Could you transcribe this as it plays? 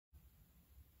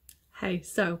Hey,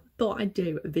 so thought I'd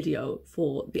do a video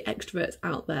for the extroverts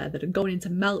out there that are going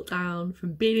into meltdown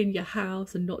from being in your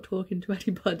house and not talking to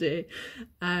anybody.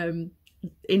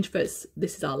 Introverts,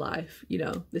 this is our life, you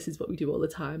know, this is what we do all the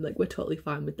time, like we're totally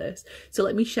fine with this. So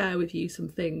let me share with you some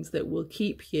things that will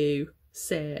keep you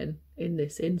sane in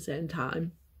this insane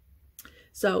time.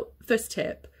 So first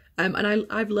tip, and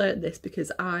I've learned this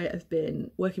because I have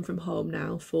been working from home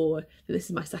now for, this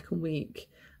is my second week,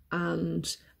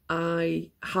 and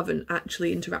I haven't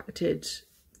actually interacted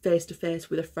face to face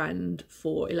with a friend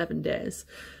for 11 days.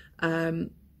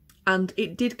 And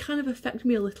it did kind of affect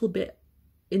me a little bit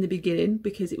in the beginning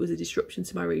because it was a disruption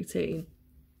to my routine.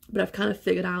 But I've kind of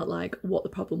figured out like what the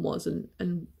problem was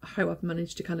and how I've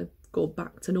managed to kind of go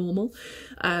back to normal.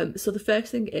 So the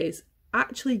first thing is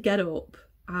actually get up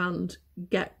and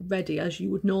get ready as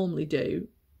you would normally do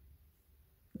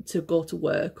to go to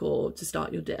work or to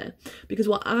start your day. Because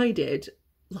what I did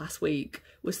last week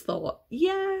was thought,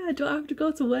 yeah, I don't have to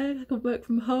go to work, I can work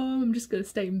from home, I'm just going to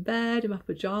stay in bed in my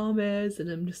pyjamas and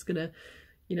I'm just going to,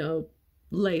 you know,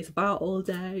 laze about all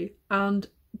day. And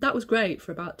that was great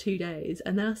for about 2 days,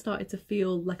 and then I started to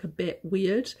feel like a bit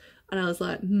weird and I was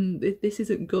like, this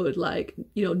isn't good. Like,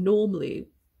 you know, normally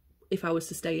if I was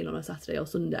to stay in on a Saturday or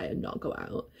Sunday and not go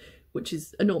out, which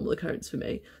is a normal occurrence for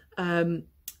me,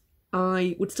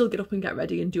 I would still get up and get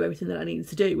ready and do everything that I needed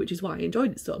to do, which is why I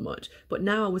enjoyed it so much. But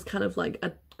now I was kind of like,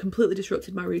 I completely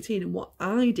disrupted my routine, and what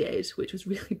I did, which was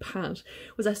really bad,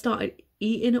 was I started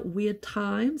eating at weird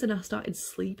times and I started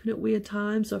sleeping at weird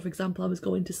times. So for example, I was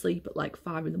going to sleep at like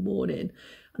 5 in the morning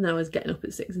and then I was getting up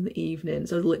at 6 in the evening,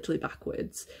 so I was literally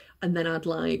backwards. And then I'd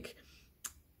like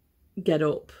get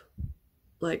up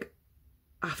like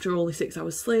after only 6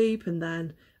 hours sleep, and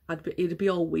then it'd be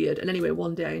all weird. And anyway,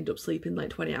 one day I ended up sleeping like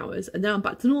 20 hours and then I'm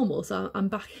back to normal. So I'm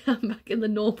back in the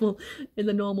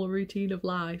normal routine of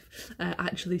life,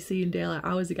 actually seeing daylight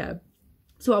hours again.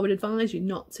 So I would advise you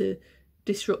not to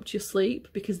disrupt your sleep,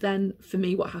 because then for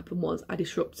me what happened was I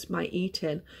disrupt my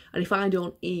eating, and if I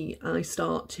don't eat I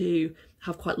start to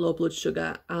have quite low blood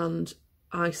sugar and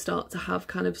I start to have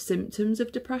kind of symptoms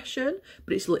of depression,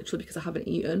 but it's literally because I haven't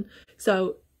eaten.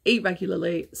 So eat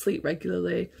regularly, sleep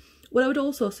regularly. What I would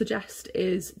also suggest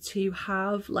is to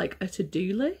have like a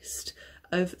to-do list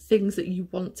of things that you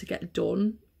want to get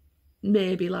done,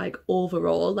 maybe like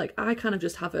overall. Like I kind of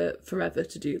just have a forever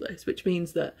to-do list, which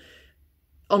means that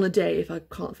on a day, if I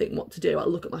can't think what to do, I'll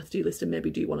look at my to-do list and maybe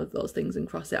do one of those things and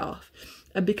cross it off.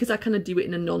 And because I kind of do it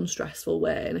in a non-stressful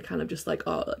way, and I kind of just like,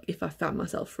 oh, like if I found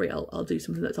myself free, I'll do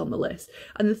something that's on the list.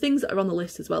 And the things that are on the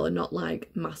list as well are not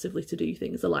like massively to-do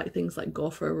things. They're like things like go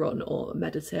for a run or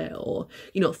meditate, or,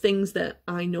 you know, things that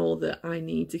I know that I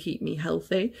need to keep me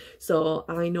healthy. So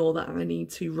I know that I need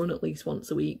to run at least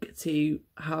once a week to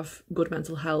have good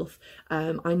mental health.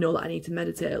 I know that I need to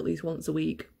meditate at least once a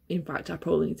week. In fact, I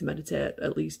probably need to meditate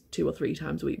at least 2 or 3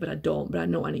 times a week, but I don't, but I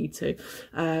know I need to.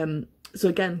 So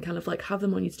again, kind of like have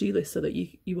them on your to-do list so that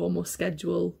you almost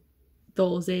schedule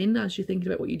those in as you're thinking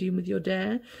about what you're doing with your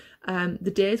day.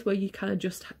 The days where you kind of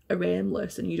just are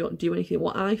aimless and you don't do anything,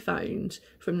 what I found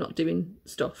from not doing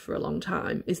stuff for a long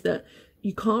time is that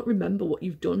you can't remember what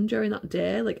you've done during that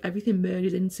day. Like everything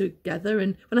merges in together.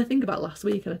 And when I think about last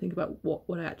week and I think about what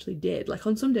I actually did, like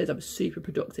on some days I was super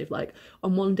productive. Like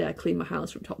on one day I cleaned my house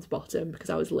from top to bottom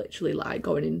because I was literally like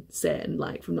going insane,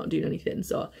 like from not doing anything.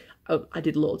 So I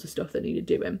did loads of stuff that needed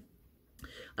doing.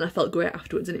 And I felt great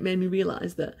afterwards, and it made me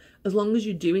realise that as long as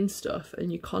you're doing stuff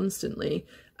and you're constantly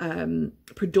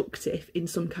productive in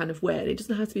some kind of way, and it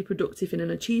doesn't have to be productive in an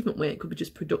achievement way, it could be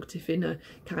just productive in a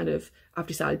kind of, I've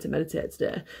decided to meditate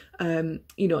today,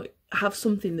 you know, have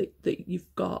something that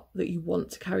you've got that you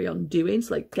want to carry on doing.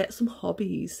 So like get some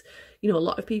hobbies. You know, a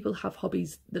lot of people have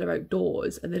hobbies that are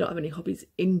outdoors and they don't have any hobbies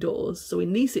indoors. So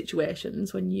in these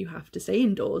situations when you have to stay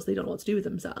indoors, they don't know what to do with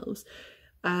themselves.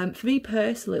 For me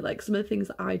personally, like some of the things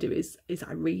that I do is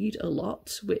I read a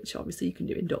lot, which obviously you can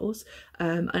do indoors,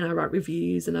 and I write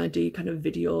reviews and I do kind of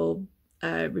video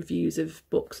reviews of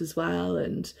books as well,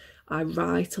 and I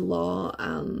write a lot,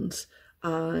 and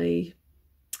I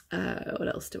what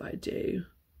else do I do?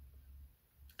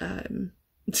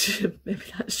 Maybe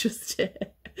that's just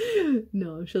it.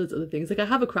 No, I'm sure there's other things. Like I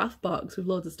have a craft box with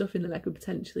loads of stuff in that I could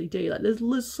potentially do. Like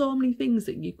there's so many things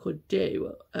that you could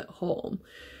do at home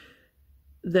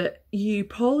that you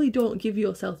probably don't give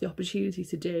yourself the opportunity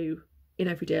to do in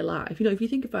everyday life. You know, if you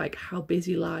think of like how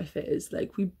busy life is,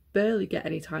 like we barely get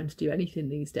any time to do anything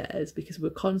these days because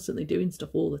we're constantly doing stuff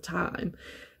all the time.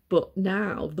 But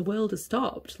now the world has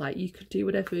stopped. Like you could do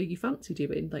whatever you fancy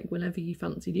doing, like whenever you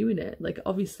fancy doing it. Like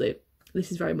obviously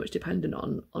this is very much dependent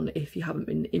on if you haven't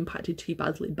been impacted too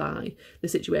badly by the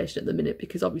situation at the minute,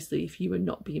 because obviously if you are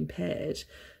not being paid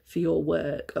for your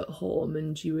work at home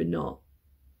and you are not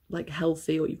like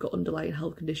healthy, or you've got underlying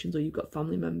health conditions, or you've got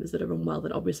family members that are unwell,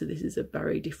 then obviously this is a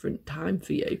very different time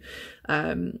for you.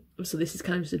 So this is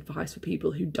kind of just advice for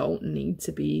people who don't need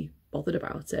to be bothered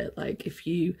about it. Like if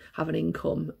you have an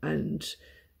income and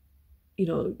you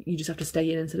know you just have to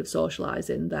stay in instead of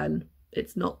socializing, then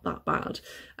it's not that bad.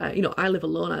 You know, I live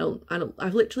alone.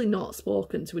 I've literally not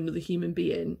spoken to another human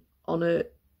being on a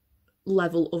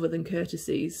level other than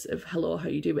courtesies of hello, how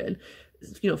you doing,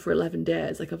 you know, for 11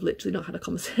 days. Like I've literally not had a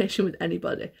conversation with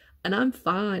anybody, and I'm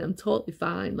fine. I'm totally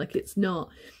fine. Like it's not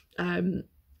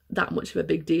that much of a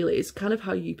big deal. It's kind of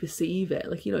how you perceive it.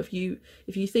 Like, you know, if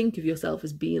you think of yourself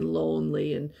as being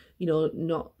lonely and, you know,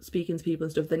 not speaking to people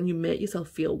and stuff, then you make yourself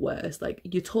feel worse. Like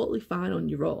you're totally fine on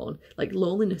your own. Like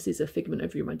loneliness is a figment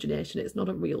of your imagination. It's not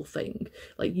a real thing.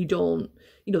 Like you don't,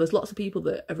 you know, there's lots of people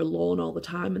that are alone all the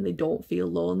time and they don't feel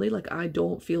lonely. Like I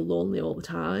don't feel lonely all the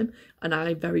time, and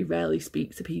I very rarely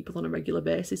speak to people on a regular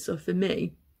basis. So for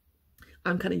me,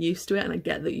 I'm kind of used to it, and I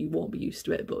get that you won't be used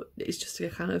to it, but it's just to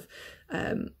kind of,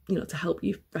 you know, to help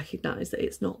you recognise that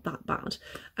it's not that bad.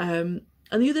 And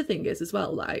the other thing is as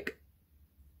well, like,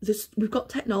 we've got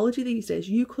technology these days.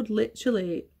 You could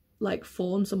literally like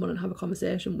phone someone and have a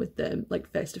conversation with them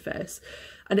like face to face.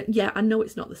 And yeah, I know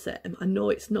it's not the same. I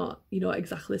know it's not, you know,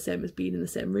 exactly the same as being in the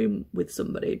same room with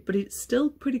somebody, but it's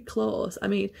still pretty close. I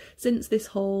mean, since this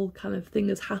whole kind of thing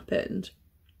has happened,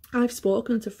 I've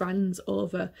spoken to friends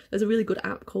over, there's a really good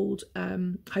app called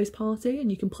House Party, and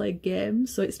you can play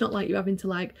games. So it's not like you're having to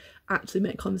like actually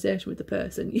make conversation with the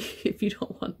person if you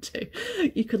don't want to.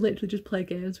 You could literally just play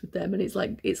games with them, and it's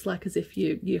like as if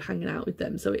you're hanging out with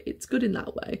them. So it's good in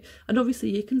that way. And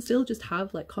obviously you can still just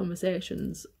have like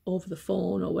conversations over the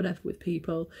phone or whatever with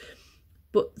people.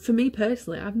 But for me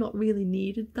personally, I've not really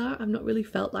needed that. I've not really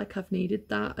felt like I've needed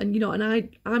that. And, you know, and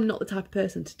I'm not the type of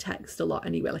person to text a lot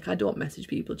anyway. Like, I don't message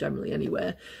people generally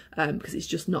anywhere, because it's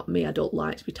just not me. I don't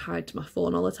like to be tied to my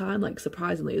phone all the time. Like,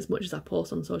 surprisingly, as much as I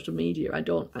post on social media, I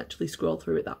don't actually scroll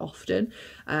through it that often.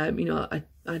 You know,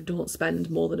 I don't spend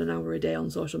more than an hour a day on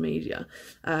social media.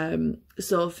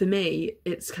 So for me,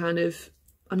 it's kind of,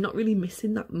 I'm not really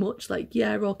missing that much. Like,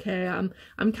 yeah, okay,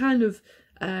 I'm kind of,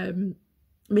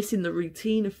 missing the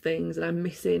routine of things, and I'm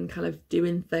missing kind of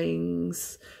doing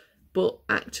things, but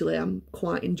actually I'm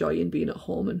quite enjoying being at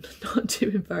home and not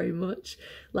doing very much.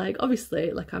 Like,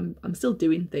 obviously, like I'm still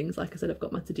doing things. Like I said, I've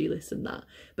got my to-do list and that,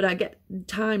 but I get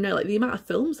time now. Like the amount of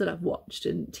films that I've watched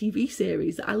and TV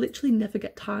series that I literally never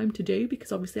get time to do,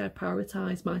 because obviously I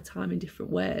prioritize my time in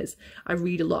different ways. I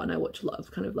read a lot and I watch a lot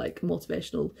of kind of like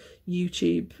motivational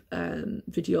YouTube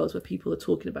videos where people are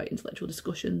talking about intellectual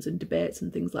discussions and debates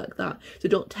and things like that. So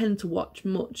I don't tend to watch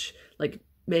much like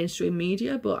mainstream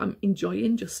media, but I'm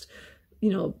enjoying just, you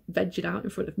know, vegging out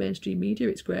in front of mainstream media.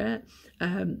 It's great.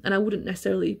 And I wouldn't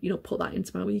necessarily, you know, put that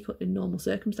into my week in normal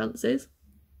circumstances.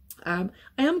 I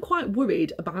am quite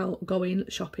worried about going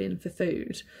shopping for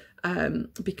food,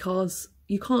 because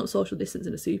you can't social distance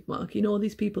in a supermarket. You know, all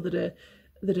these people that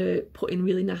are putting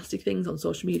really nasty things on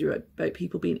social media about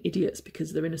people being idiots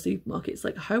because they're in a supermarket. It's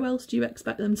like, how else do you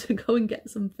expect them to go and get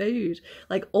some food?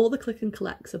 Like, all the click and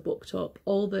collects are booked up,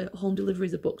 all the home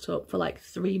deliveries are booked up for like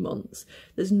 3 months.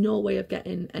 There's no way of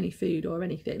getting any food or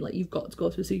anything. Like, you've got to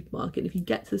go to a supermarket, and if you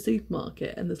get to the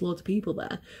supermarket and there's loads of people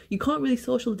there, you can't really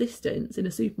social distance in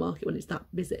a supermarket when it's that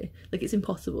busy. Like, it's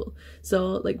impossible.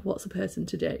 So like, what's a person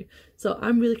to do? So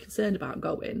I'm really concerned about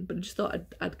going, but I just thought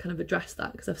I'd kind of address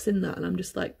that, because I've seen that and I'm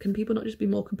just like, can people not just be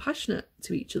more compassionate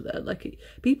to each other? Like,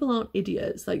 people aren't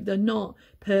idiots. Like, they're not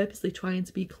purposely trying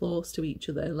to be close to each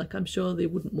other. Like, I'm sure they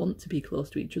wouldn't want to be close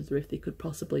to each other if they could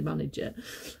possibly manage it.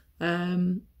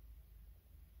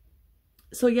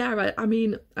 So yeah, I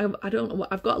mean, I don't know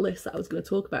what, I've got a list that I was going to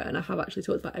talk about, and I have actually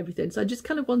talked about everything. So I just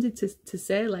kind of wanted to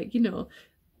say, like, you know,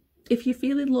 if you're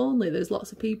feeling lonely, there's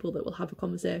lots of people that will have a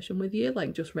conversation with you.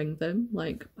 Like, just ring them,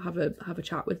 like have a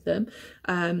chat with them.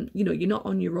 You know, you're not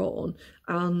on your own,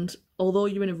 and although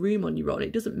you're in a room on your own,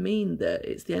 it doesn't mean that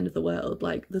it's the end of the world.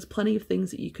 Like, there's plenty of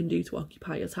things that you can do to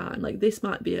occupy your time. Like, this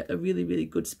might be a really, really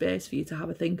good space for you to have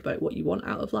a think about what you want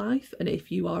out of life, and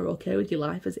if you are okay with your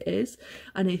life as it is,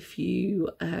 and if you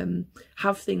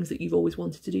have things that you've always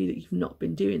wanted to do that you've not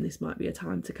been doing, this might be a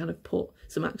time to kind of put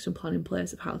some action plan in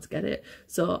place of how to get it.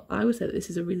 So I would say that this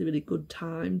is a really, really good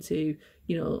time to,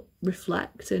 you know,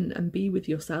 reflect and be with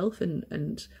yourself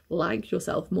and like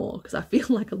yourself more, because I feel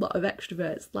like a lot of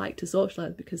extroverts like to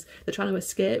socialise because they're trying to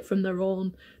escape from their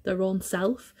own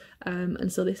self,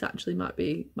 and so this actually might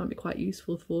be quite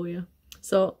useful for you.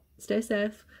 So stay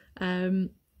safe, And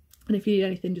if you need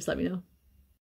anything, just let me know.